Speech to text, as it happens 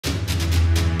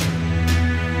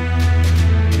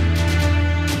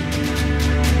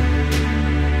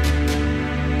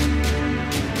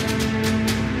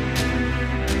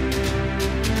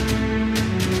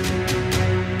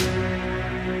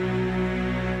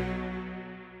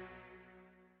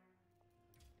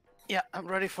Yeah, I'm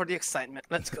ready for the excitement.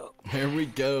 Let's go. There we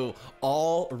go.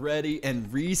 All ready and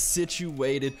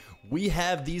resituated. We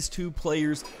have these two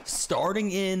players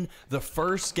starting in the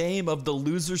first game of the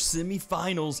loser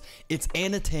semifinals. It's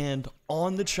Anotand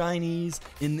on the Chinese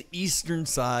in the eastern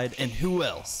side, and who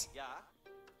else?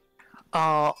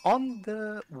 On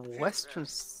the western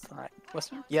side,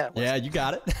 western? Yeah, Yeah, western. you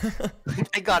got it.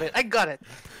 I got it. I got it.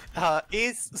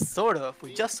 Is SortOf.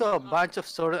 We just saw a bunch of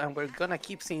SortOf, and we're gonna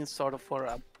keep seeing SortOf for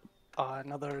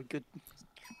another good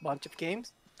bunch of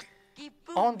games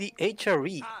on the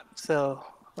HRE. So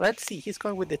let's see. He's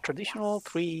going with the traditional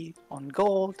 3 on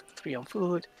gold, 3 on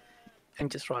food,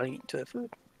 and just running into the food.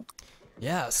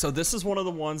 Yeah, so this is one of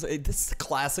the ones, this is a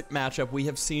classic matchup we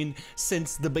have seen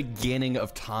since the beginning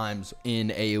of times in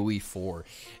AoE 4.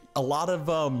 A lot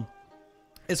of,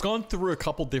 it's gone through a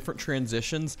couple different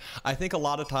transitions. I think a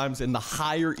lot of times in the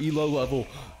higher elo level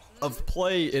of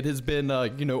play, it has been,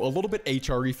 you know, a little bit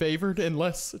HRE favored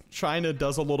unless China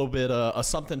does a little bit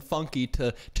something funky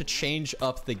to change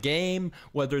up the game,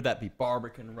 whether that be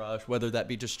Barbican Rush, whether that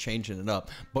be just changing it up.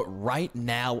 But right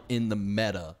now in the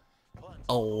meta,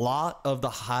 a lot of the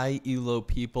high elo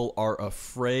people are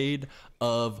afraid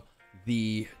of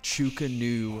the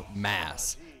Chukanu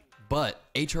mass. But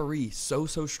HRE so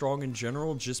strong in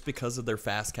general just because of their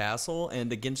fast castle,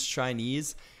 and against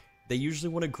Chinese, they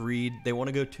usually want to greed. They want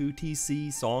to go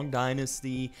 2TC, Song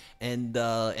Dynasty, and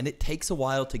it takes a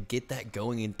while to get that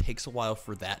going, and takes a while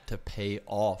for that to pay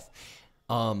off.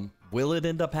 Will it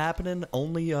end up happening?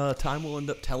 Only time will end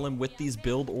up telling with these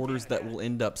build orders that we'll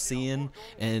end up seeing,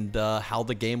 and how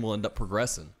the game will end up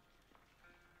progressing.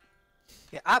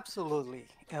 Yeah, absolutely.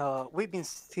 We've been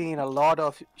seeing a lot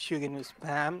of Shuganu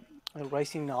spam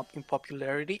rising up in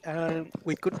popularity, and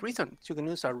with good reason.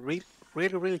 Shuganus are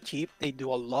really cheap. They do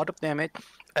a lot of damage,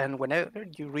 and whenever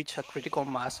you reach a critical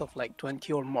mass of like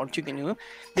 20 or more Shuganu,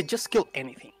 they just kill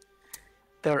anything.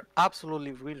 They're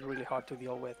absolutely really hard to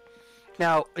deal with.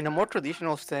 Now, in a more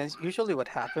traditional sense, usually what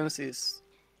happens is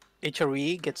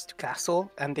HRE gets to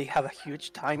castle, and they have a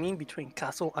huge timing between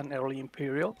castle and early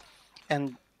imperial,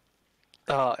 and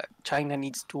China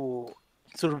needs to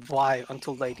survive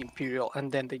until late imperial,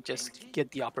 and then they just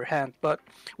get the upper hand. But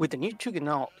with the new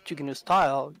Chuganu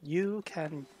style, you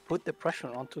can put the pressure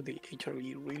onto the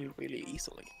HRE really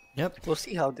easily. Yep. We'll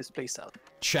see how this plays out.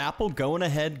 Chapel going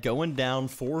ahead, going down,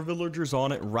 4 villagers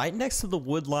on it, right next to the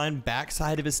wood line,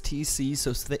 backside of his TC,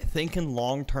 so thinking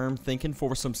long-term, thinking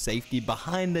for some safety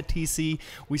behind the TC.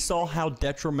 We saw how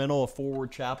detrimental a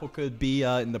forward Chapel could be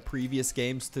in the previous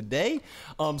games today.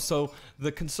 So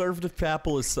the conservative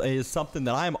Chapel is something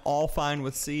that I'm all fine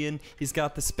with seeing. He's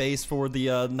got the space for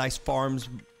the nice farms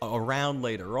around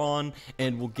later on,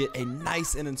 and we'll get a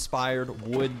nice and inspired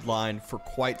wood line for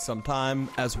quite some time,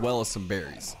 as well as some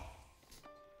berries.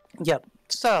 Yeah,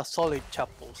 it's a solid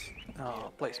Chapel's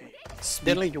placement.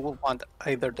 Definitely you will want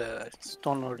either the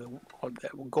stone or the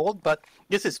gold, but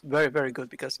this is very good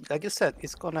because, like you said,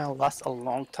 it's gonna last a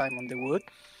long time on the wood,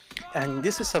 and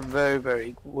this is a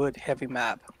very wood heavy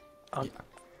map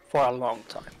for a long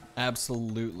time.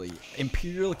 Absolutely.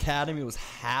 Imperial Academy was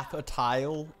half a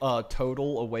tile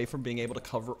total away from being able to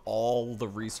cover all the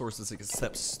resources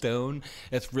except stone.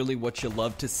 It's really what you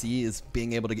love to see, is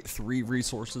being able to get 3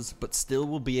 resources, but still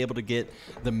will be able to get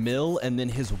the mill and then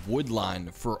his wood line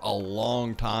for a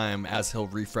long time as he'll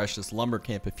refresh this lumber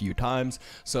camp a few times.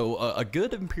 So a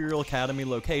good Imperial Academy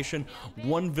location.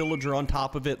 1 villager on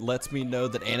top of it lets me know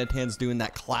that Anotand's doing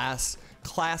that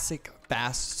classic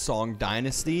fast Song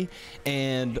Dynasty,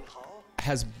 and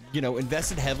has, you know,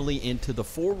 invested heavily into the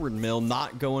forward mill,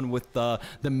 not going with the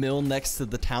mill next to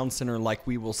the town center like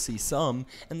we will see some,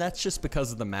 and that's just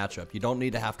because of the matchup. You don't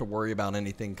need to have to worry about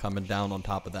anything coming down on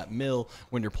top of that mill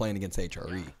when you're playing against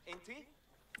HRE.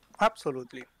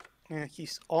 Absolutely.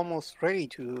 He's almost ready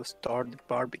to start the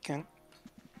Barbican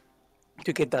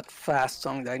to get that fast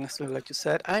Song Dynasty, like you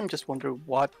said. I'm just wondering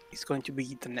what is going to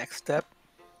be the next step.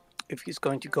 If he's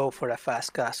going to go for a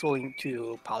fast castle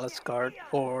into Palace Guard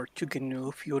or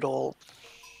Chuganu Feudal.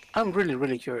 I'm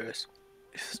really curious.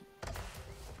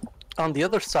 On the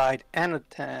other side,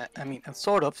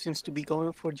 SortOf seems to be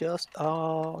going for just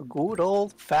a good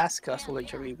old fast castle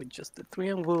HRE with just the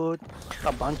 3 on wood,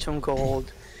 a bunch on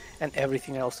gold, and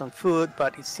everything else on food,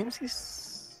 but it seems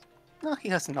he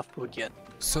has enough food yet.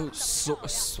 So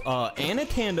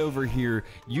Anotand over here,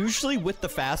 usually with the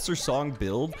faster Song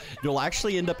build, you'll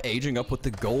actually end up aging up with the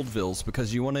gold vills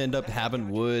because you want to end up having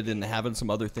wood and having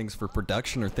some other things for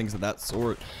production or things of that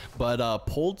sort. But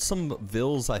pulled some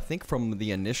vills, I think, from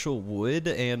the initial wood,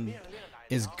 and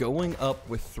is going up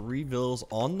with 3 vills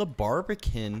on the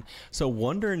Barbican. So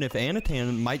wondering if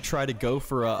Anotand might try to go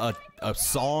for a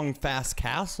song fast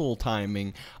castle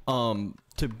timing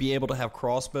to be able to have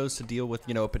crossbows to deal with,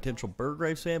 you know, a potential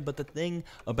Burgrave fan. But the thing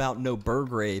about no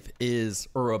Burgrave is,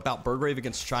 or about Burgrave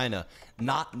against China,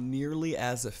 not nearly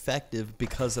as effective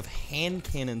because of hand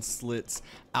cannon slits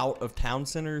out of town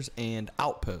centers and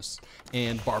outposts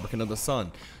and Barbican of the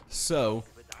Sun. So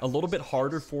a little bit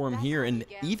harder for him here, and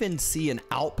even see an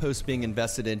outpost being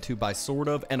invested into by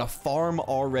SortOf and a farm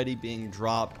already being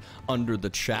dropped under the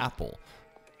chapel.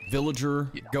 Villager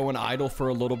going idle for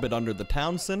a little bit under the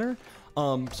town center.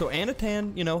 So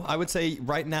Anotand, you know, I would say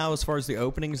right now, as far as the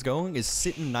openings going, is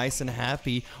sitting nice and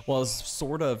happy, while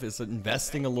SortOf is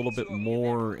investing a little bit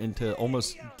more into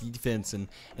almost defense and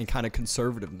kind of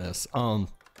conservativeness.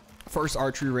 First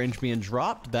archery range being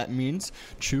dropped, that means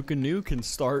Chukanu can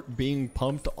start being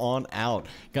pumped on out.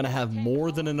 Gonna have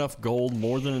more than enough gold,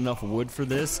 more than enough wood for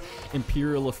this.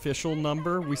 Imperial official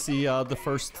number, we see the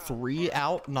first 3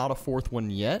 out, not a 4th one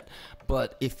yet.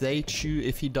 But if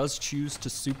he does choose to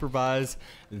supervise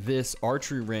this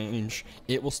archery range,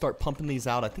 it will start pumping these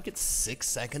out. I think it's 6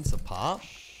 seconds a pop,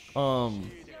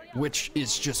 which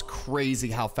is just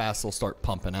crazy how fast they'll start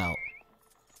pumping out.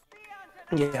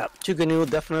 Yeah, Chuganu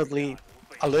definitely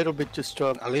a little bit too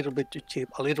strong, a little bit too cheap,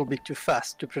 a little bit too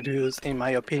fast to produce, in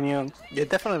my opinion. They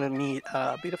definitely need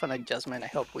a bit of an adjustment. I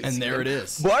hope we see. And there it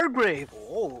is. Burgrave!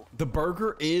 Oh! The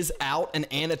burger is out, and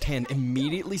Anotand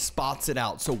immediately spots it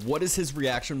out. So what is his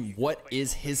reaction? What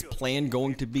is his plan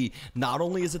going to be? Not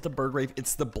only is it the Burgrave,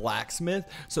 it's the blacksmith.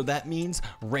 So that means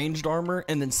ranged armor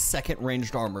and then second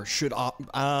ranged armor should,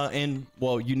 and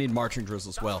well, you need marching drills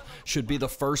as well. Should be the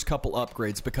first couple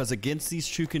upgrades, because against these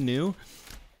Chukanu,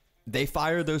 they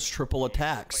fire those triple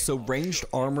attacks, so ranged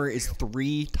armor is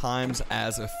 3 times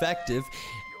as effective.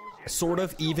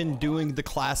 SortOf even doing the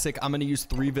classic, I'm going to use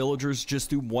 3 villagers,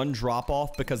 just do 1 drop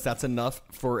off, because that's enough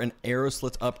for an arrow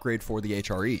slits upgrade for the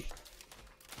HRE.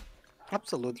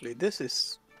 Absolutely, this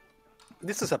is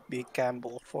a big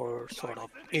gamble for SortOf.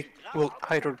 It will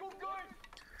either,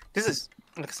 this is,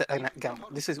 like I said, gamble.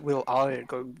 Will either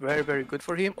go very, very good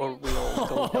for him, or will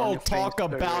go down. Talk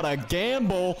about a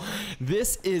gamble.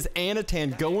 This is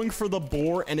Anotand going for the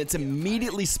boar, and it's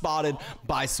immediately spotted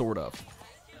by SortOf.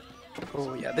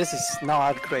 Oh yeah, this is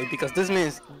not great, because this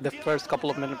means the first couple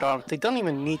of men-at-arms, they don't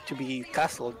even need to be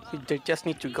castled. They just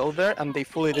need to go there, and they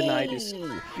fully deny his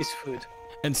food.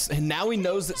 And now he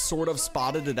knows that SortOf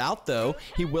spotted it out, though.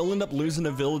 He will end up losing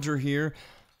a villager here.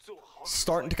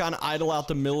 Starting to kind of idle out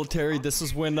the military. This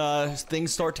is when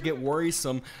things start to get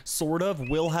worrisome. SortOf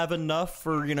will have enough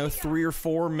for, you know, 3 or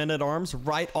 4 men-at-arms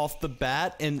right off the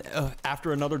bat, and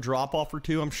after another drop-off or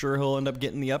 2, I'm sure he'll end up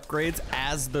getting the upgrades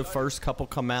as the first couple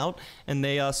come out and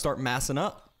they start massing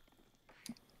up.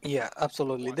 Yeah,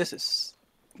 absolutely. This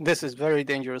is very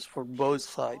dangerous for both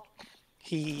sides.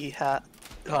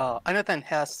 Anotand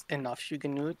has enough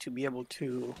Shuganu to be able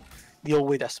to deal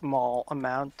with a small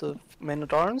amount of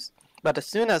men-at-arms. But as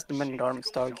soon as the men-at-arms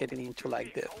start getting into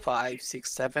like the 5,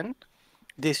 6, 7,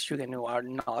 these Shuganu are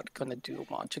not gonna do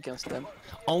much against them.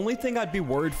 Only thing I'd be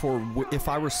worried for if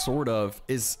I were SortOf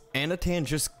is Anotand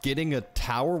just getting a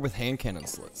tower with hand cannon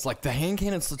slits. Like, the hand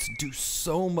cannon slits do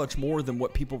so much more than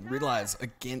what people realize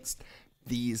against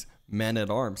these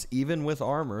men-at-arms. Even with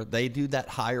armor, they do that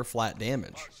higher flat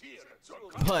damage.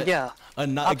 But yeah,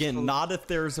 again, not if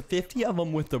there's 50 of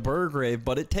them with the Burgrave,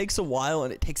 but it takes a while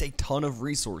and it takes a ton of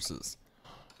resources.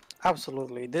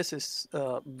 Absolutely. This is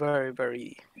very,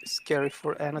 very scary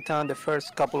for Anotand. The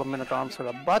first couple of men-at-arms are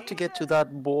about to get to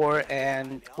that boar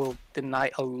and will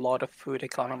deny a lot of food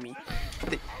economy.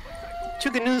 The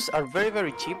Chuganus are very,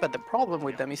 very cheap, but the problem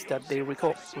with them is that they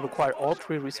require all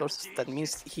 3 resources. That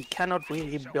means he cannot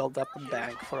really build up a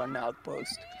bank for an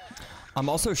outpost. I'm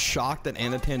also shocked that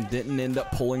Anotand didn't end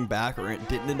up pulling back, or it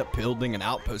didn't end up building an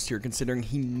outpost here, considering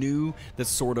he knew that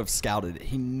SortOf scouted it.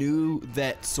 He knew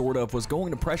that SortOf was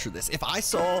going to pressure this. If I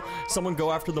saw someone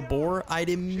go after the boar, I'd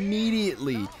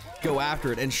immediately go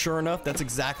after it. And sure enough, that's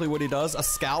exactly what he does. A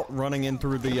scout running in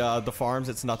through the farms.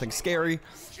 It's nothing scary.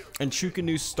 And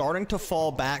Chukanu starting to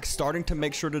fall back, starting to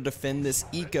make sure to defend this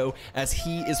eco, as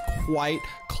he is quite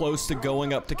close to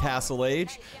going up to Castle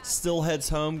Age. Still heads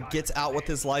home, gets out with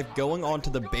his life, going on to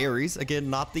the berries.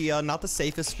 Again, not the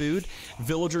safest food.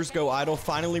 Villagers go idle,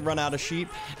 finally run out of sheep,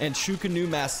 and Chukanu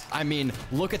mass. I mean,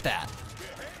 look at that.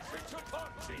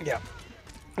 Yeah,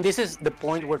 this is the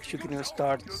point where Chukanu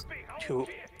starts to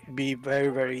be very,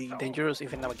 very dangerous,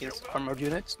 even against armored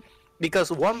units.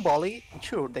 Because one volley,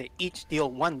 sure, they each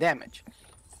deal 1 damage,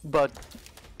 but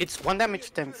it's 1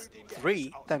 damage times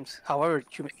 3 times however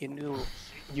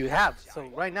you have. So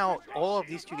right now, all of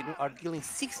these Chuginu are dealing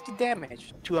 60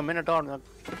 damage to a Minotaur that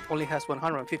only has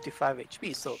 155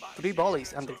 HP. So 3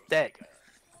 volleys and they're dead.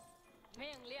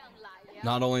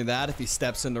 Not only that, if he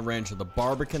steps into range of the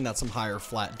Barbican, that's some higher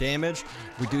flat damage.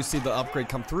 We do see the upgrade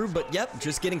come through, but yep,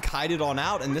 just getting kited on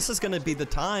out, and this is going to be the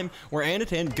time where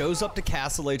Anotand goes up to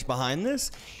Castle Age behind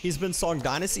this. He's been Song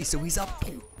Dynasty, so he's up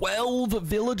 12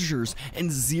 villagers,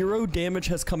 and 0 damage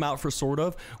has come out for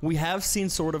SortOf. We have seen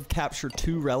SortOf capture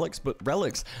 2 relics, but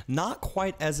relics not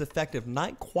quite as effective,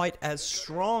 not quite as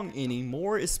strong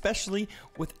anymore, especially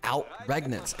without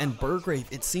Regnants. And Burgrave,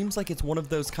 it seems like it's one of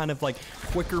those kind of like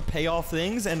quicker payoff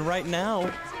things, and right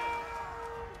now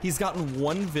he's gotten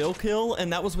 1 Vil kill,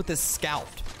 and that was with his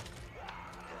Scout.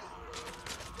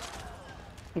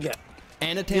 Yeah.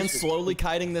 Anotand slowly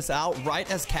kiting this out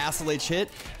right as Castle Age hit.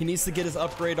 He needs to get his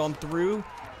upgrade on through.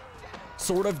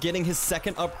 SortOf getting his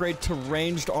 2nd upgrade to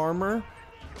ranged armor.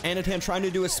 Anotand trying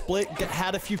to do a split,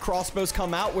 had a few crossbows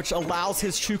come out, which allows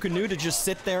his Chukanu to just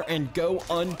sit there and go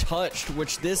untouched,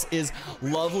 which this is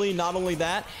lovely. Not only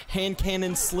that, hand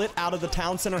cannon slit out of the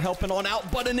town center helping on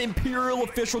out, but an Imperial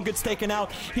official gets taken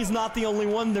out. He's not the only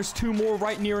one. There's 2 more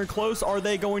right near and close. Are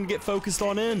they going to get focused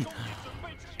on in?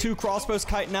 2 crossbows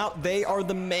kiting out. They are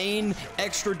the main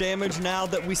extra damage now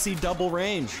that we see double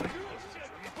range.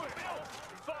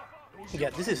 Yeah,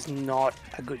 this is not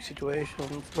a good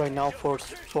situation right now for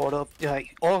SortOf.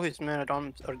 Like, all of his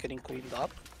men-at-arms are getting cleaned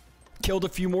up. Killed a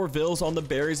few more Vils on the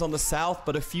berries on the south,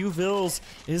 but a few Vils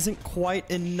isn't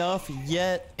quite enough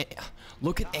yet.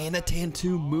 Look at Anotand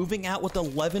too, moving out with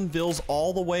 11 Vils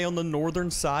all the way on the northern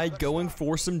side, going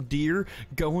for some deer,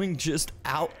 going just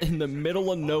out in the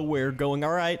middle of nowhere, going,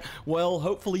 all right, well,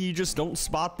 hopefully you just don't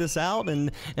spot this out,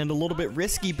 and a little bit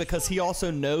risky because he also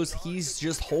knows he's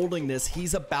just holding this.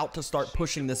 He's about to start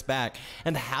pushing this back.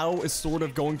 And how is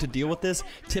SortOf going to deal with this?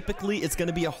 Typically, it's going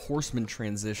to be a horseman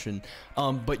transition,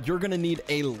 but you're going to need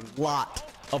a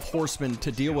lot of horsemen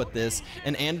to deal with this,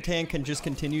 and Anotand can just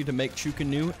continue to make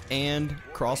Chukanu and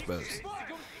crossbows.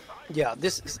 Yeah,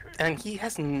 and he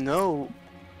has no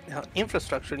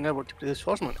infrastructure network to produce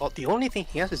horsemen. The only thing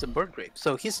he has is a Burgrave,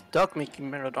 so he's stuck making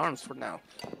men-at-arms for now.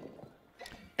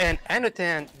 And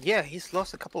Anotand, yeah, he's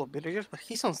lost a couple of villagers, but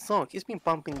he's on Song. He's been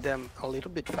pumping them a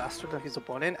little bit faster than his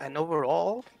opponent, and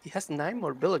overall, he has 9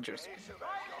 more villagers.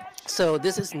 So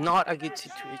this is not a good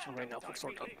situation right now for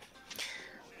SortOf.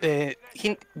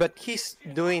 But he's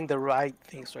doing the right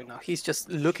things right now. He's just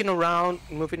looking around,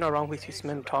 moving around with his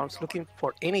men-at-arms, looking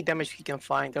for any damage he can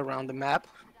find around the map,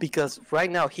 because right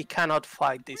now he cannot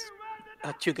fight this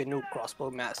Chuganu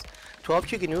crossbow mass. 12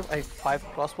 Chuganu and 5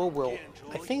 crossbow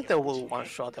I think they will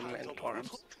one-shot the men-at-arms,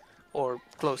 or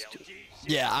close to.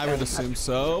 Yeah, I would assume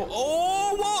so.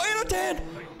 Oh, whoa, Anotand!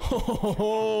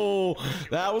 Oh,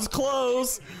 that was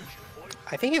close.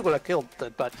 I think he would have killed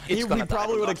it, but he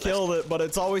probably would have killed it, but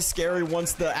it's always scary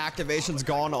once the activation's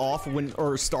gone off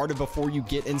or started before you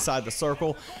get inside the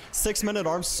circle. 6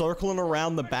 men-at-arms circling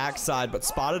around the backside, but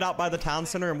spotted out by the town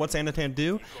center, and what's Anotand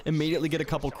do? Immediately get a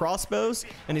couple crossbows,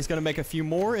 and he's going to make a few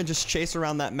more and just chase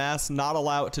around that mass, not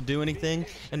allow it to do anything.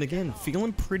 And again,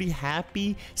 feeling pretty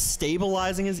happy,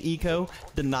 stabilizing his eco,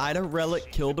 denied a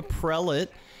relic, killed a prelate.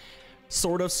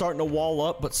 SortOf starting to wall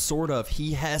up, but SortOf,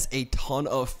 he has a ton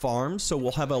of farms, so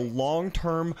we'll have a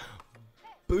long-term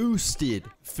boosted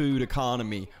food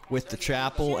economy with the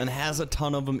chapel, and has a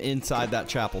ton of them inside that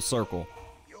chapel circle.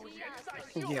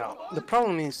 Yeah, the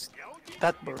problem is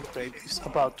that Burgrave is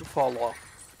about to fall off.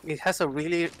 It has a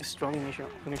really strong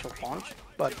initial punch,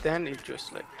 but then it's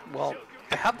just like, well,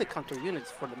 I have the counter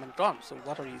units for the men-at-arms, so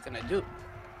what are you gonna do?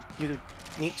 You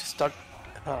need to start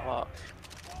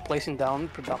placing down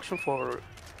production for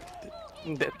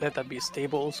let that be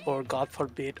stables, or God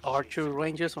forbid archer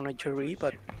ranges on a jury,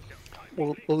 but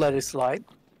we'll let it slide.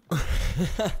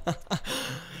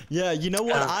 Yeah, you know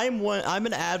what? I'm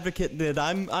an advocate that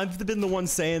I've been the one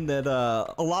saying that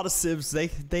a lot of civs they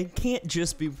can't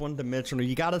just be one-dimensional.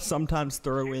 You got to sometimes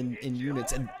throw in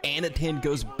units, and Anotand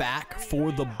goes back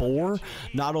for the boar.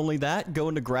 Not only that,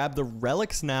 going to grab the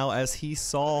relics now, as he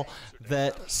saw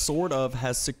that SortOf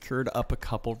has secured up a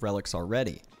couple relics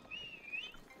already.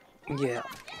 Yeah,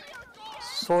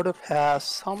 SortOf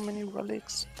has how many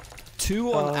relics?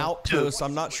 2 on outposts.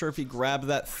 I'm not sure if he grabbed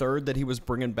that 3rd that he was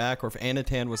bringing back, or if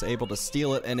Anotand was able to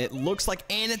steal it, and it looks like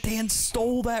Anotand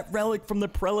stole that relic from the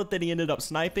prelate that he ended up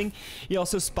sniping. He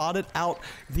also spotted out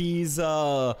these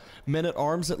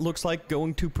men-at-arms, it looks like,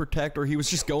 going to protect, or he was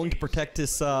just going to protect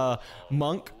his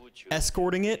monk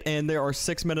escorting it, and there are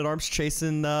 6 men-at-arms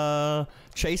chasing,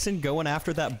 going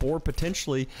after that board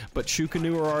potentially, but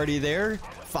Chukanu are already there,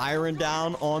 firing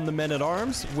down on the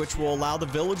men-at-arms, which will allow the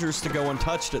villagers to go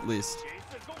untouched at least.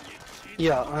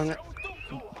 Yeah,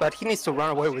 but he needs to run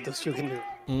away with those Chukanu.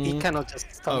 He cannot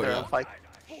just stand there and fight.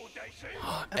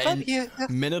 And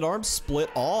men-at-arms split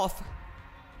off.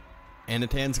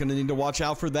 Anotand's going to need to watch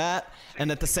out for that.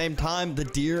 And at the same time, the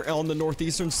deer on the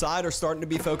northeastern side are starting to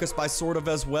be focused by SortOf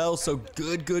as well. So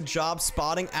good job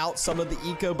spotting out some of the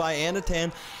eco by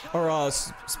Anotand, or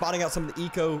spotting out some of the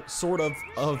eco SortOf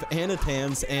of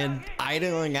Anotand's and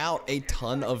idling out a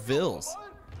ton of vills.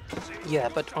 Yeah,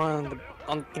 but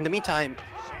in the meantime,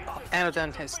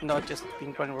 Anotand has not just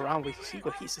been running around with his eco,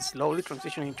 he's slowly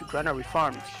transitioning to granary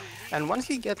farms. And once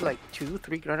he gets like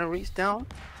 2-3 granaries down,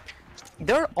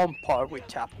 they're on par with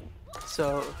Chapel.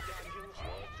 So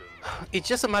it's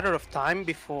just a matter of time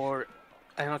before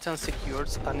Anotand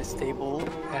secures a stable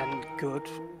and good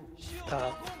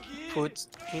food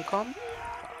income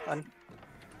and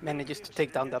manages to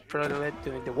take down that predator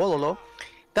doing the Wololo.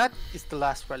 That is the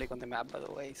last relic on the map, by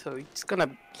the way, so it's gonna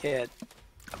get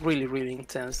really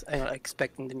intense, I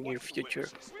expect, in the near future.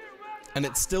 And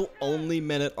it's still only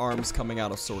men-at-arms coming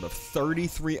out of SortOf.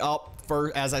 33 up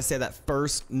for, as I say, that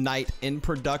first night in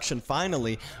production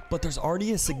finally, but there's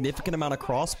already a significant amount of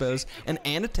crossbows, and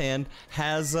Anotand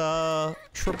has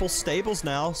triple stables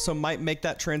now, so might make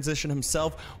that transition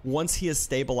himself once he has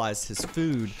stabilized his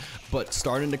food, but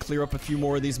starting to clear up a few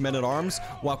more of these men-at-arms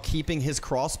while keeping his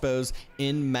crossbows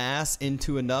in mass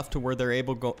into enough to where they're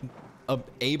able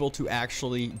to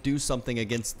actually do something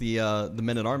against the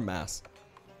men-at-arm mass.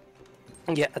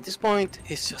 Yeah, at this point,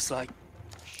 it's just like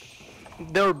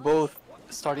they're both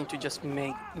starting to just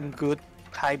make good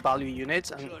high-value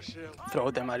units and throw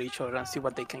them at each other and see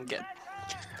what they can get.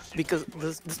 Because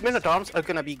these men-at-arms are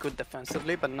gonna be good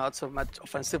defensively, but not so much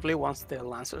offensively once the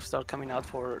Lancers start coming out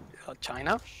for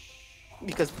China,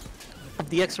 because of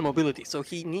the extra mobility. So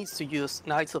he needs to use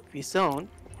Knights of his own,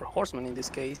 or Horsemen in this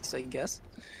case, I guess,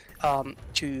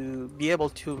 to be able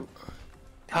to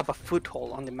have a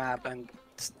foothold on the map and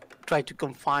try to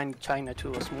confine China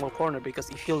to a small corner, because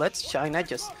if he lets China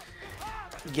just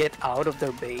get out of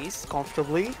their base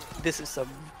comfortably, this is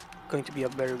going to be a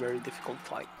very difficult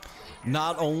fight.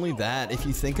 Not only that, if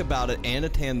you think about it,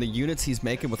 Anotand, the units he's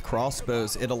making with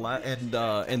crossbows, and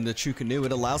the Chukanu,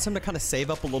 it allows him to kind of save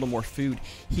up a little more food.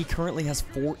 He currently has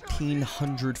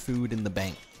 1,400 food in the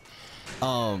bank.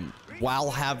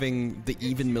 While having the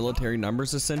even military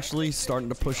numbers, essentially starting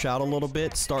to push out a little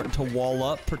bit, starting to wall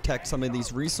up, protect some of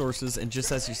these resources, and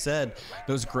just as you said,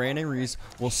 those granaries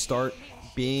will start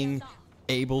being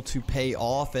able to pay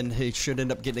off, and he should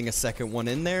end up getting a second one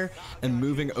in there and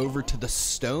moving over to the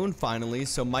stone finally,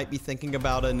 so might be thinking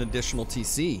about an additional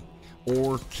TC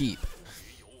or keep.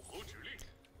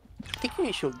 I think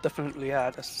we should definitely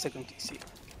add a second TC.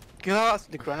 You have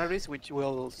the granaries, which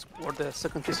will support the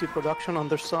second TC production on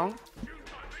their song.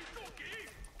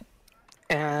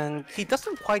 And he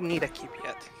doesn't quite need a keep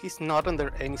yet. He's not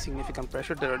under any significant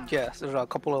pressure. There are a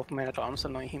couple of men-at-arms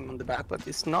annoying him on the back, but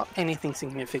it's not anything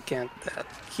significant that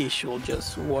he should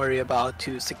just worry about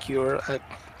to secure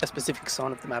a specific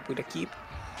zone of the map with a keep.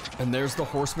 And there's the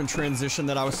Horseman transition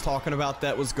that I was talking about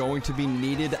that was going to be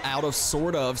needed out of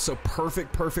SortOf. So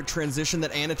perfect transition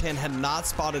that Anotand had not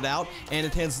spotted out.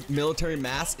 Anotand's military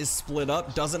mass is split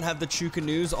up, doesn't have the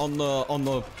Chukanus on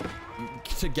the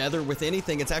together with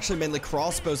anything. It's actually mainly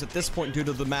crossbows at this point due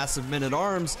to the massive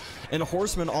men-at-arms, and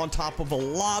Horsemen on top of a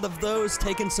lot of those,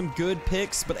 taking some good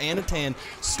picks, but Anotand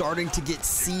starting to get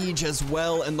siege as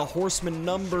well, and the Horseman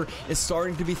number is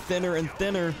starting to be thinner and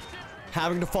thinner,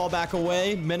 having to fall back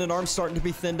away. Men-at-arms starting to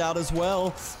be thinned out as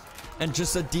well, and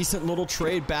just a decent little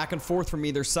trade back and forth from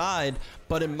either side.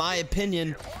 But in my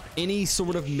opinion, any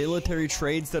sort of military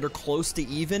trades that are close to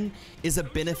even is a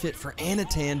benefit for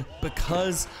Anotand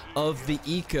because of the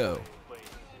eco.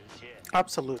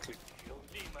 Absolutely.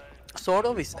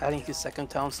 SortOf is adding his second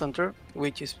town center,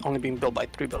 which is only being built by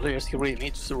 3 villagers. He really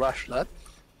needs to rush that.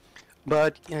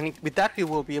 But with that, he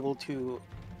will be able to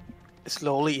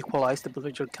slowly equalize the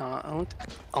villager count,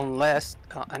 unless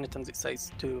Anotand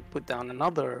decides to put down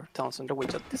another town center,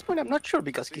 which at this point I'm not sure,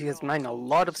 because he has mined a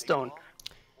lot of stone.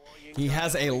 He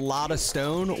has a lot of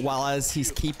stone, while as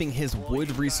he's keeping his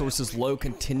wood resources low,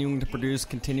 continuing to produce,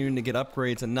 continuing to get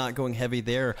upgrades, and not going heavy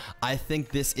there. I think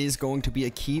this is going to be a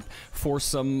keep for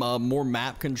some more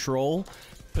map control.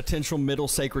 potential middle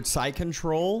sacred site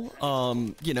control.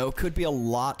 You know, could be a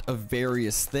lot of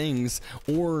various things,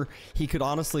 or he could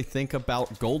honestly think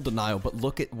about gold denial. But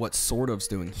look at what SortOf's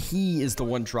doing. He is the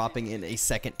one dropping in a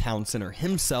second town center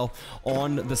himself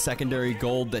on the secondary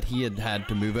gold that he had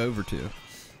to move over to.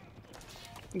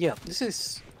 Yeah, this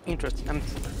is interesting. I'm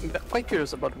quite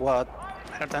curious about what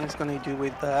Anotand is going to do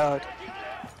with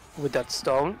that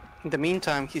stone. In the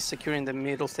meantime, he's securing the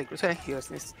middle sacred site. He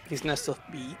has his nest of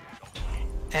bee.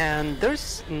 And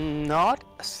there's not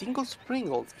a single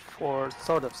Springle for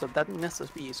SortOf, so that nest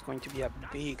of bee is going to be a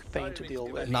big pain to deal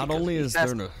with. Not only is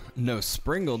there no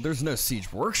Springle, there's no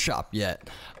Siege Workshop yet.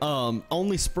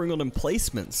 Only Springled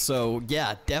emplacements. So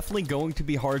yeah, definitely going to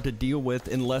be hard to deal with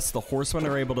unless the horsemen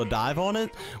are able to dive on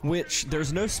it, which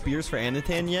there's no spears for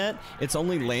Anotand yet. It's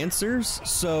only lancers,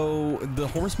 so the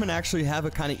horsemen actually have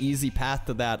a kind of easy path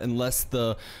to that unless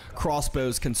the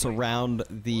crossbows can surround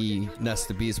the nest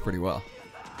of bees pretty well.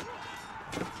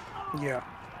 Yeah.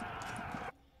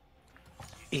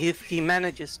 If he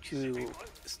manages to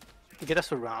get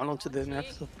us around onto the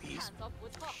nest of bees.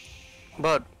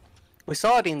 But we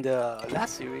saw it in the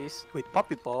last series with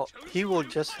Poppy Paw. He will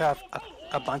just have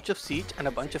a bunch of siege and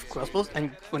a bunch of crossbows,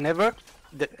 and whenever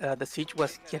the siege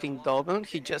was getting doubled,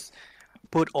 he just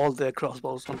put all the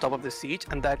crossbows on top of the siege,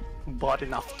 and that bought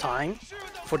enough time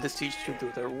for the siege to do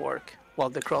their work, while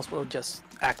the crossbow just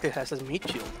acted as a meat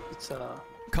shield. It's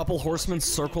Couple horsemen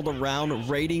circled around,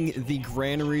 raiding the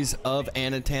granaries of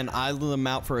Anotand, idling them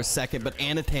out for a second, but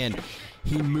Anotand,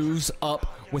 he moves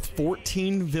up with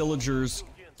 14 villagers,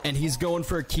 and he's going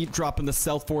for a keep drop in the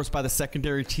Stealth Force by the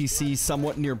secondary TC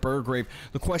somewhat near Burgrave.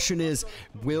 The question is,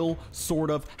 will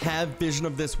SortOf have vision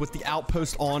of this with the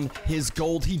outpost on his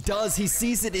gold? He does. He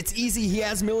sees it. It's easy. He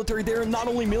has military there, and not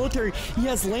only military, he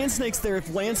has land snakes there.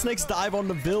 If land snakes dive on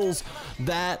the vills,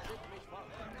 that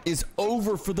is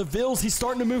over for the vills. He's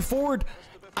starting to move forward.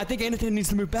 I think Anotand needs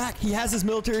to move back. He has his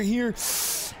military here.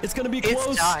 It's going to be close.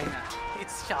 It's China.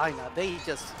 It's China. They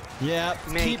just... Yeah,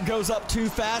 keep goes up too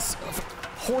fast.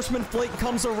 Horseman flank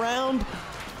comes around,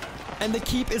 and the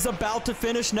keep is about to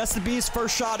finish. Nest of Bees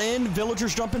first shot in.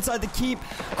 Villagers jump inside the keep.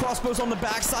 Crossbows on the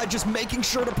backside, just making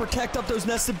sure to protect up those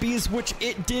Nest of Bees, which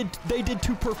they did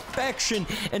to perfection,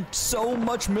 and so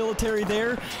much military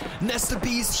there. Nest of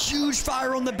Bees, huge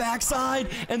fire on the backside,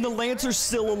 and the Lancer's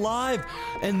still alive.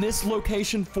 And this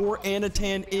location for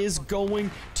Anotand is going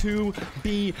to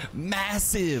be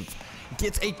massive.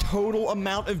 Gets a total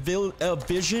amount of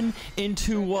vision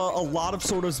into a lot of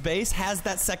SortOf's base, has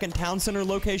that second town center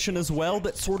location as well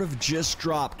that SortOf just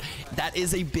dropped. That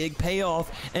is a big payoff,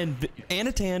 and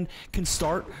Anotand can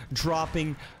start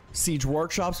dropping siege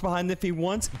workshops behind if he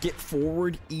wants, get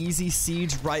forward, easy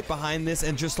siege right behind this,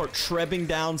 and just start trebbing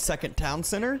down second town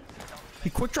center. He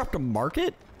quick dropped a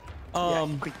market. Yeah,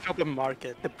 quick drop the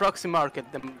market, the proxy market,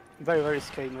 the very, very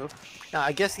scary move. Now,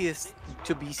 I guess he is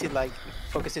too busy, like,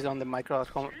 focuses on the micro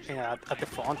at the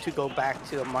front to go back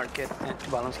to the market and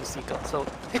to balance his cycle. So,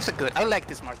 it's a good, I like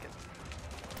this market.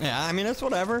 Yeah, I mean, it's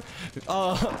whatever.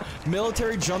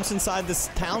 Military jumps inside this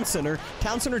town center.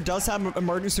 Town center does have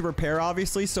emergency repair,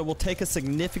 obviously, so it will take a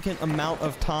significant amount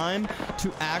of time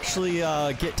to actually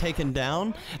get taken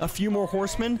down. A few more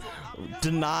horsemen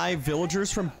deny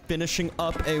villagers from finishing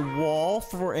up a wall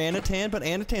for Anotand, but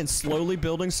Anotand slowly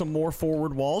building some more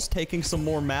forward walls, taking some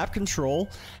more map control,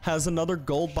 has another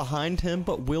gold behind him,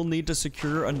 but will need to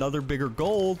secure another bigger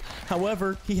gold.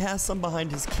 However, he has some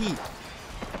behind his keep.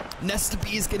 Nest of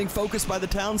Bees getting focused by the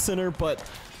town center, but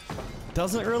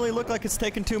doesn't really look like it's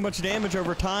taking too much damage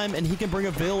over time, and he can bring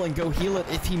a Vill and go heal it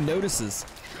if he notices.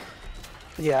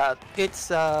 Yeah, it's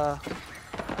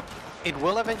it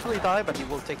will eventually die, but it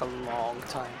will take a long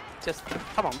time. Just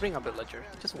come on, bring a villager,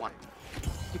 just one.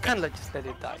 You can't just let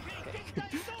it die.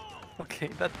 Okay. Okay,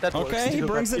 that works. Okay, he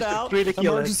brings it out.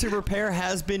 Emergency repair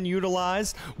has been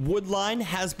utilized. Wood line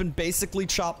has been basically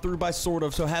chopped through by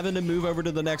SortOf, so having to move over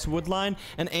to the next wood line.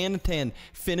 And Anotand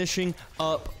finishing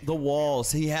up the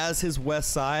walls. He has his west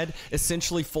side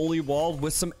essentially fully walled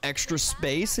with some extra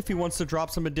space if he wants to drop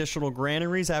some additional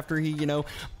granaries after he, you know,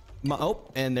 oh,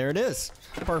 and there it is.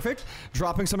 Perfect.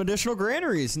 Dropping some additional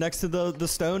granaries next to the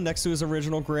stone, next to his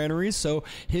original granaries. So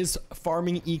his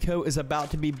farming eco is about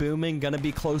to be booming, going to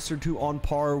be closer to on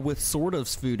par with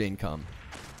SortOf's food income.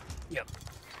 Yep.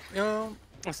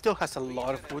 It still has a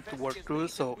lot of wood to work through,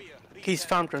 so his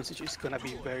farm transition is going to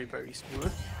be very, very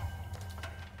smooth.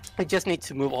 I just need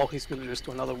to move all his villagers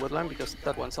to another woodline because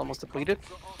that one's almost depleted.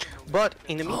 But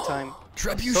in the meantime...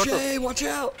 Trebuchet, watch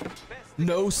out!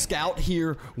 no scout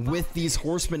here with these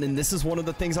horsemen, and this is one of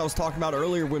the things I was talking about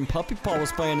earlier when Puppy Paw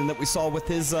was playing and that we saw with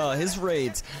his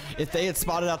raids. If they had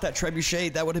spotted out that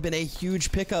trebuchet, that would have been a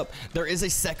huge pickup. There is a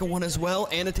second one as well.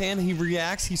 Anotand, he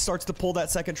reacts, he starts to pull that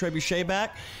second trebuchet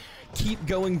back. Keep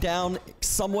going down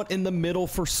somewhat in the middle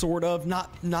for SortOf,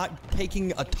 not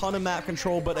taking a ton of map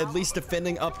control, but at least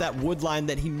defending up that wood line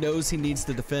that he knows he needs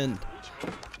to defend.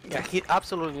 Yeah, he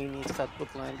absolutely needs that wood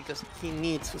line because he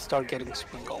needs to start getting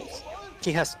sprinkles.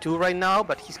 He has 2 right now,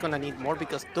 but he's gonna need more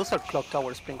because those are clock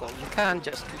tower sprinkles. You can't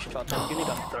just 2-shot them. You need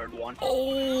a 3rd one.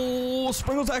 Oh,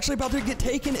 Springle's actually about to get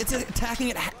taken. It's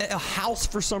attacking a house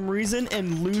for some reason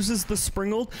and loses the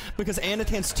Springle because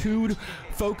Anotand's too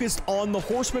focused on the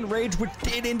Horseman Rage, which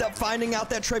did end up finding out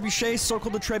that trebuchet,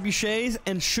 circled the trebuchets,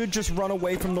 and should just run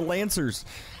away from the Lancers.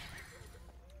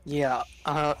 Yeah,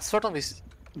 SortOf is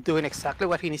doing exactly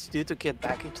what he needs to do to get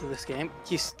back into this game.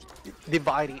 He's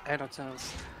dividing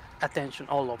Anotand's attention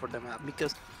all over the map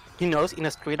because he knows in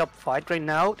a straight up fight right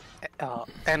now,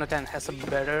 Anotand has a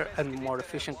better and more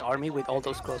efficient army with all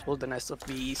those crossbows, the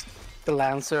SOVs, the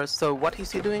Lancers. So what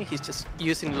is he doing? He's just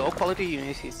using low quality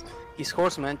units, his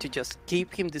horsemen, to just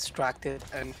keep him distracted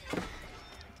and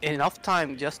enough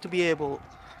time just to be able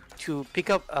to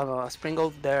pick up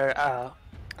Springle there,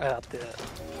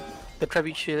 the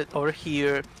trebuchet over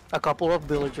here, a couple of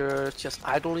villagers just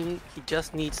idling. He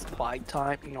just needs to buy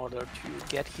time in order to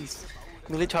get his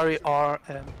military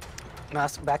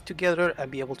mass back together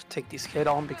and be able to take this head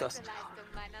on, because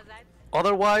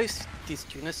otherwise these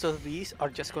units of these are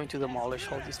just going to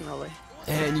demolish all this melee.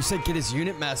 And you said get his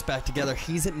unit mass back together.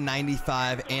 He's at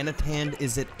 95. Anotand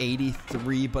is at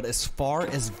 83. But as far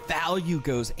as value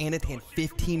goes, Anotand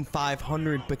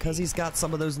 15,500 because he's got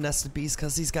some of those nested beasts,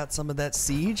 because he's got some of that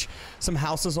siege, some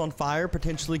houses on fire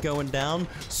potentially going down.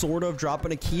 SortOf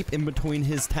dropping a keep in between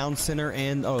his town center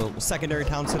and secondary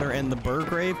town center and the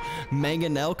Burgrave.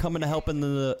 Mangonel coming to help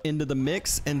into the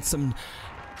mix, and some.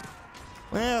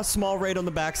 Well, small raid on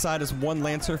the backside as one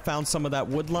Lancer found some of that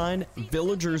wood line.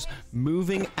 Villagers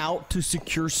moving out to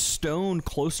secure stone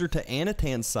closer to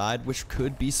Anotand's side, which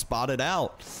could be spotted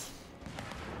out.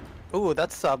 Oh,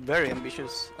 that's a very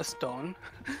ambitious stone.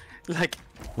 Like,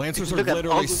 Lancers are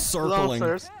literally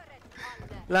circling.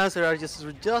 Lancers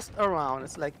are just around.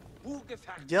 It's like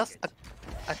just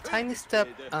a tiny step,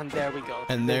 and there we go.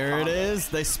 And there it is.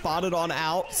 They spotted on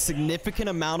out. Significant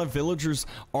amount of villagers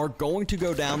are going to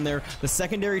go down there. The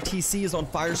secondary TC is on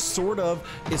fire. SortOf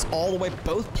is all the way.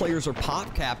 Both players are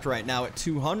pop capped right now at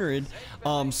 200.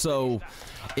 So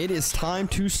it is time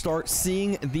to start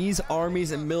seeing these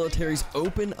armies and militaries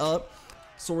open up.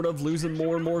 SortOf losing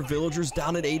more and more villagers,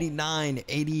 down at 89,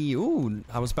 80. Ooh,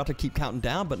 I was about to keep counting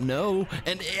down, but no.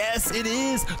 And yes, it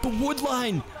is the wood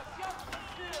line.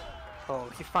 Oh,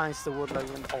 he finds the wood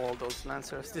line with all those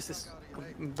Lancers. This is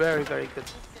a very, very good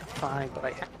find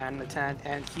by Anotand,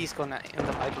 and he's gonna end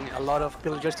up idling a lot of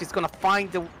villagers. He's gonna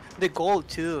find the gold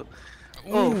too.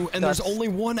 Ooh, and there's only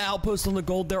one outpost on the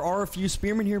gold. There are a few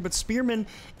spearmen here, but spearmen,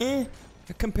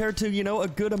 compared to, you know, a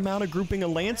good amount of grouping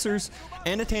of Lancers.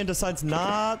 Anotand decides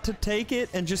not to take it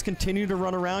and just continue to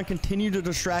run around, continue to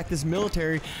distract his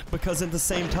military, because at the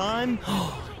same time,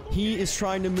 he is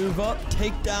trying to move up,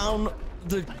 take down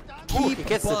the keep, he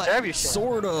gets but the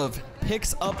trebuchet. SortOf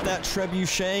picks up that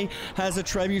trebuchet, has a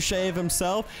trebuchet of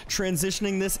himself,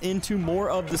 transitioning this into more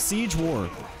of the siege war.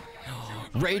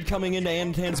 Raid coming into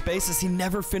Anotand's bases. He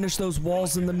never finished those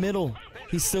walls in the middle.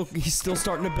 He's still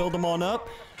starting to build them on up.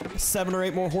 7 or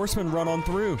 8 more horsemen run on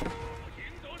through.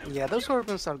 Yeah, those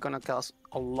horsemen are gonna cause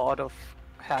a lot of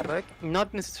havoc.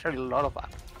 Not necessarily a lot of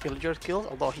villager kills,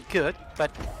 although he could, but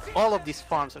all of these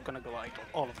farms are gonna go idle,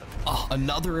 all of them. Oh,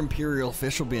 another Imperial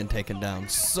official being taken down.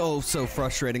 So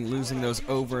frustrating, losing those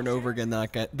over and over again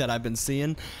that I've been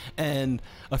seeing. And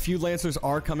a few Lancers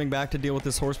are coming back to deal with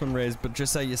this horseman raise, but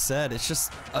just like you said, it's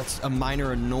just a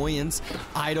minor annoyance.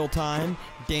 Idle time,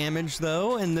 damage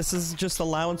though, and this is just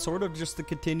allowing SortOf just to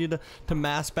continue to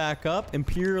mass back up.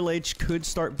 Imperial H could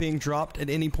start being dropped at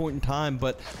any point in time,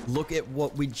 but look at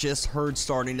what we just heard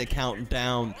starting to count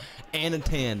down.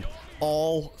 Anotand,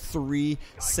 all 3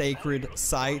 sacred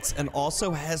sites, and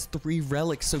also has 3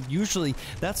 relics. So usually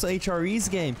that's HRE's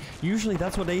game. Usually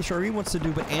that's what HRE wants to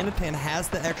do, but Anotand has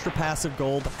the extra passive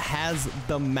gold, has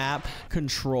the map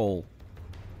control.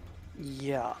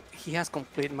 Yeah, he has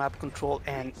complete map control,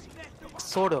 and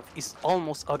SortOf is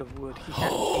almost out of wood. He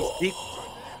has his big.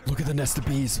 Look at the nest of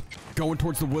bees going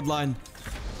towards the wood line.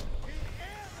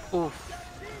 Oof.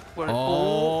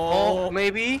 Oh,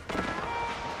 maybe.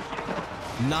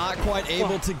 Not quite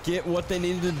able to get what they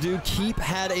needed to do. Keep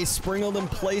had a springled in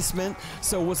placement,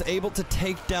 so was able to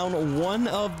take down one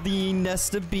of the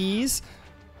nest of bees.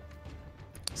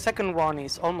 Second one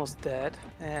is almost dead,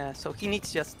 so he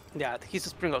needs just, yeah, his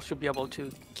Sprinkle should be able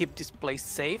to keep this place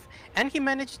safe, and he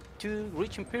managed to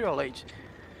reach Imperial Age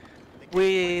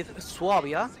with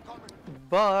Swabia,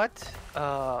 but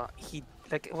he,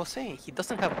 like I was saying, he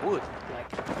doesn't have wood,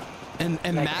 and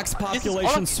like, max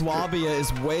population Swabia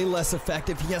is way less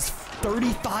effective. He has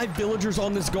 35 villagers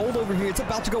on this gold over here. It's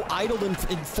about to go idle in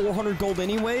 400 gold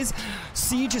anyways.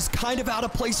 Siege is kind of out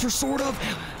of place for SortOf.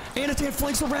 Anotand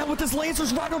flanks around with his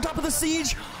Lancers right on top of the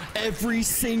siege. Every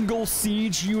single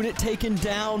siege unit taken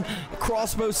down.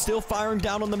 Crossbow still firing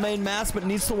down on the main mass, but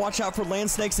needs to watch out for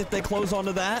land snakes if they close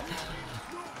onto that.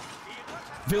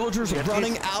 Villagers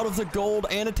running out of the gold.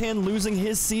 Anotand losing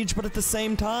his siege, but at the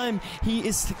same time, he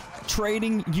is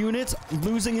trading units,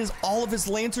 losing all of his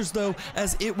Lancers though,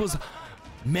 as it was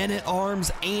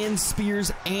men-at-arms and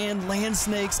spears and land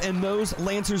snakes, and those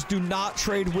Lancers do not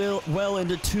trade well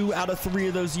into 2 out of 3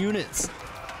 of those units.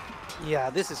 Yeah,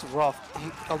 this is rough.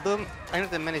 Although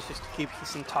Anotand manages to keep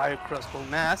his entire crossbow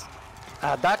mass,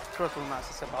 that crossbow mass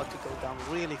is about to go down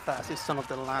really fast. His Son of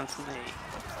the Land Snake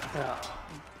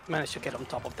managed to get on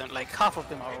top of them. Like half of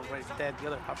them are already dead, the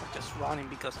other half are just running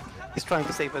because he's trying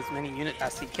to save as many units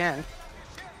as he can.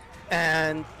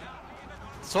 And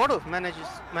SortOf manages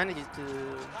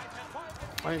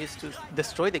to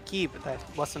destroy the keep that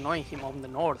was annoying him on the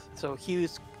north. So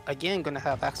he's again gonna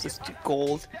have access to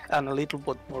gold and a little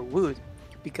bit more wood,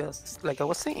 because like I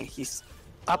was saying, he's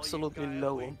absolutely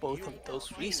low on both of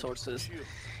those resources.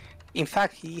 In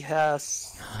fact, he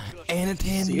has...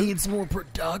 Anotand needs more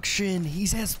production. He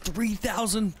has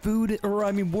 3,000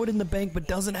 wood in the bank, but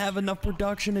doesn't have enough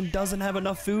production and doesn't have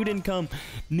enough food income.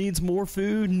 Needs more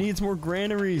food, needs more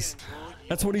granaries.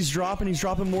 That's what he's dropping. He's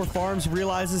dropping more farms,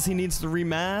 realizes he needs to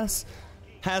remass.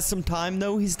 Has some time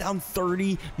though. He's down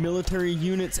 30 military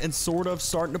units, and SortOf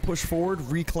starting to push forward,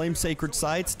 reclaim sacred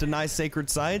sites, deny sacred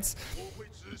sites.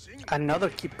 Another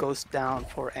keep goes down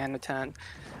for Anotand.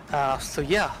 So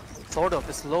yeah, SortOf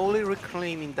is slowly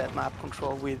reclaiming that map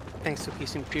control thanks to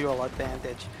his Imperial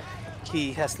advantage.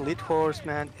 He has lead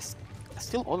horseman, is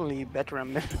still only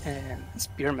veteran and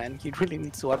spearman. He really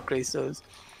needs to upgrade those.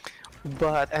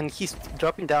 And he's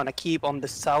dropping down a keep on the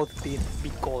south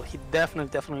big goal. He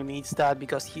definitely needs that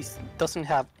because he doesn't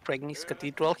have Pregnix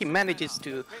Cathedral. He manages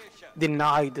to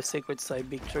deny the sacred site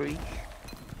victory.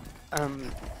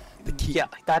 The key, yeah,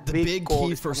 that the big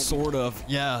key for SortOf,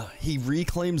 yeah, he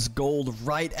reclaims gold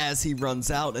right as he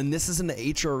runs out, and this is an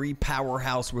HRE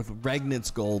powerhouse with Regnit's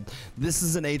gold. This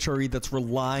is an HRE that's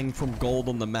relying from gold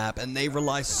on the map, and they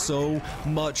rely so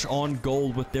much on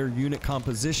gold with their unit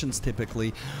compositions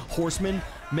typically. Horsemen,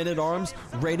 men-at-arms,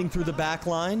 raiding through the back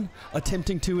line,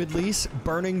 attempting to at least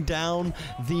burning down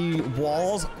the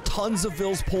walls. Tons of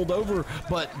Vills pulled over,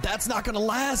 but that's not going to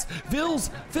last.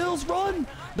 Vills, run!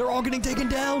 They're all getting taken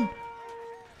down.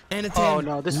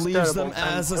 Anotand leaves them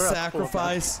as a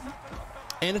sacrifice.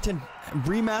 Anotand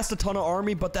remassed a ton of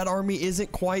army, but that army isn't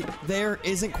quite there,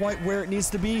 isn't quite where it needs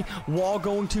to be. Wall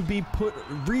going to be put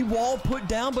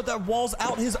down, but that wall's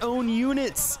out his own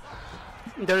units.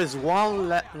 There is one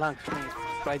Lancashire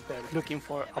right there looking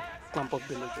for a clump of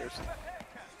villagers.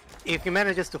 If he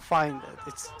manages to find it,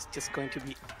 it's just going to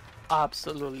be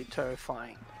absolutely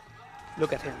terrifying.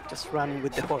 Look at him, just running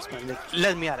with the horsemen. Like,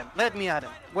 let me at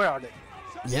him. Where are they?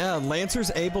 Yeah, Lancer's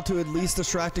able to at least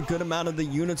distract a good amount of the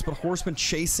units, but Horsemen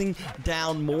chasing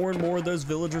down more and more of those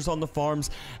villagers on the farms.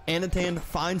 Anotand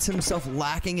finds himself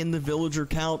lacking in the villager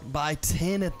count by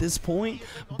 10 at this point,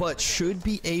 but should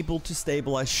be able to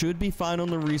stabilize, should be fine on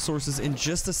the resources in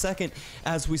just a second.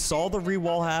 As we saw the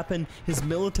rewall happen, his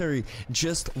military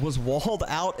just was walled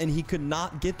out and he could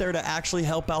not get there to actually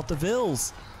help out the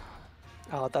Vills.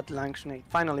 Oh, that Lancashire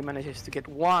finally manages to get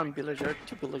one villager,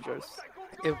 2 villagers.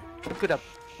 It could have,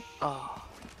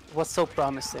 was so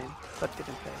promising, but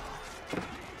didn't pay.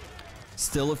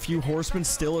 Still a few horsemen,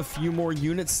 still a few more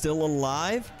units still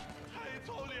alive.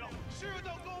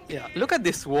 Yeah, look at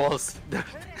these walls.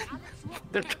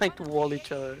 They're trying to wall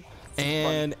each other.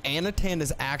 And Anotand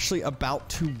is actually about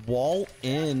to wall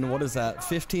in, what is that,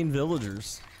 15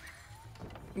 villagers.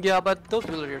 Yeah, but those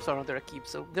villagers are under a keep,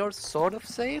 so they're sort of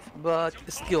safe, but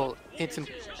still,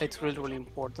 it's really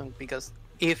important because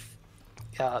if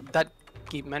that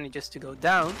keep manages to go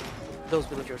down, those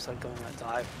villagers are going to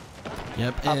die.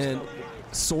 Yep, Absolutely.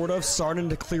 SortOf starting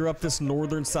to clear up this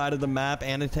northern side of the map.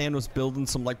 Anotand was building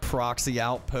some like proxy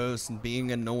outposts and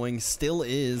being annoying, still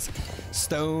is.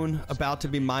 Stone about to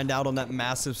be mined out on that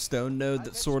massive stone node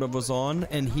that SortOf was on,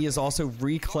 and he is also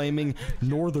reclaiming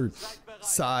northern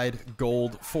side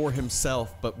gold for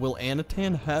himself. But will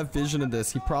Anotand have vision of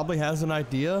this? He probably has an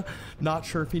idea. Not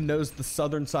sure if he knows the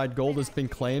southern side gold has been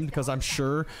claimed, because I'm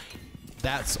sure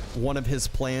that's one of his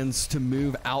plans to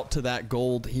move out to that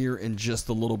gold here in just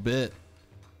a little bit.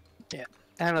 Yeah,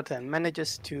 Anotand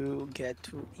manages to get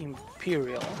to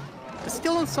Imperial.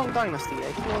 Still in Song Dynasty.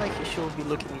 I feel like he should be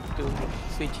looking to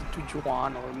switch to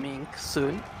Juan or Ming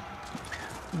soon.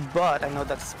 But I know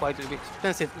that's quite a bit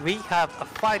expensive. We have a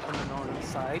fight on the northern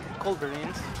side,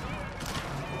 Culverins.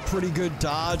 Pretty good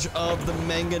dodge of the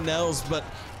mangonels, but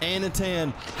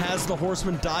Anotand has the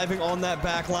horseman diving on that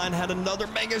back line. Had another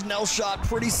mangonel shot,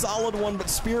 pretty solid one, but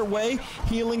Spirit Way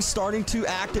healing starting to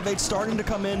activate, starting to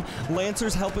come in.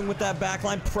 Lancers helping with that back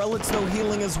line. Prelates though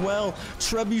healing as well.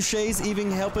 Trebuchets even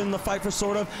helping the fight for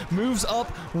SortOf. Moves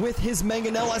up with his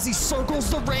mangonel as he circles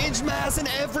the ranged mass, and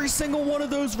every single one of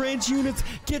those ranged units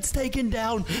gets taken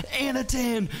down.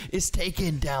 Anotand is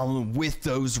taken down with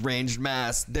those ranged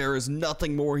mass. There is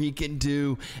nothing more he can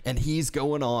do, and he's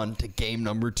going on to game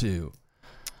number 2.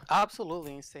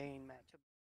 Absolutely insane match.